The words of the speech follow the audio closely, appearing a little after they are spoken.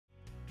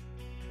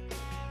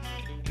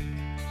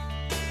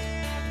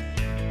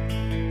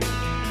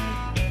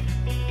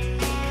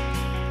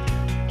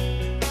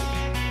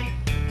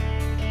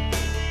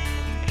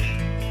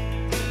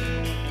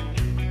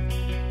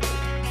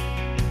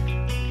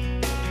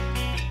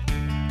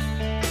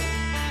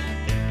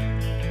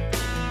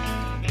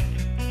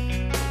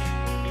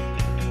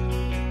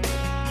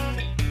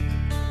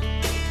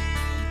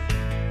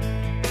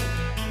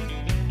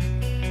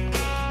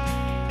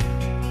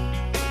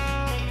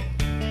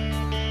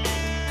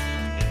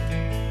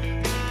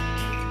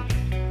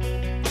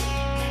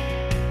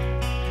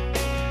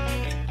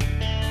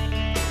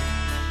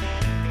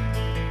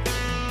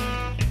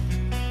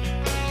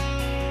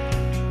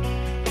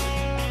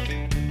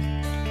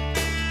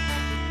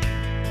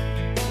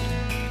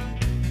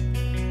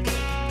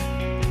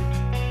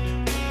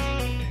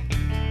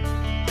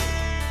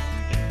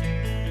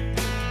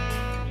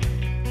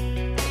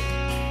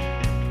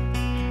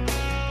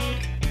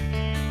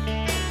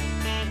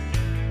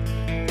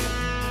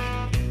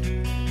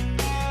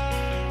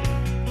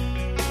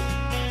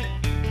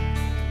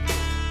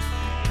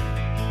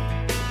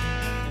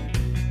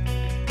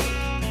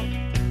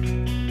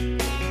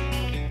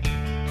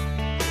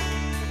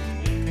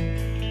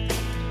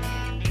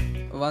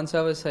once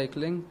I was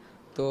cycling,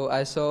 so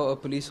I saw a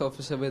police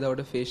officer without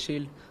a face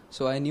shield.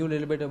 So I knew a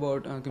little bit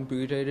about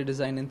computer-aided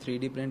design and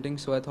 3D printing.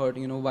 So I thought,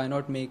 why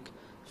not make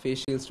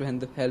face shields to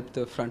help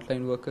the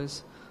frontline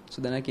workers?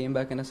 So then I came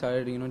back and I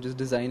started, just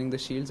designing the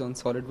shields on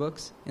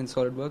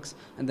SolidWorks,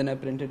 and then I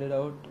printed it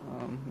out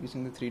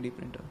using the 3D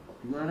printer.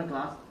 You are in a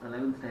class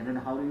 11 standard.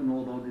 How do you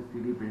know about this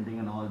 3D printing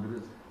and all?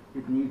 Because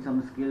it needs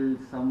some skills,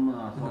 some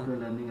software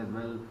learning as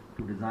well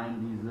to design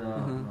these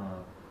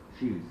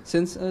shields.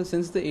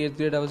 Since the 8th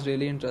grade, I was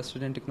really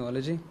interested in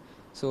technology.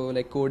 So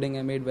like coding,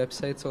 I made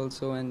websites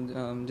also,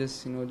 and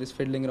just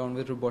fiddling around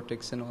with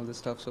robotics and all this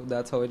stuff. So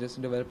that's how I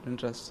just developed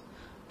interest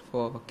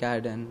for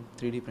CAD and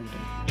 3D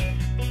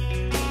printing.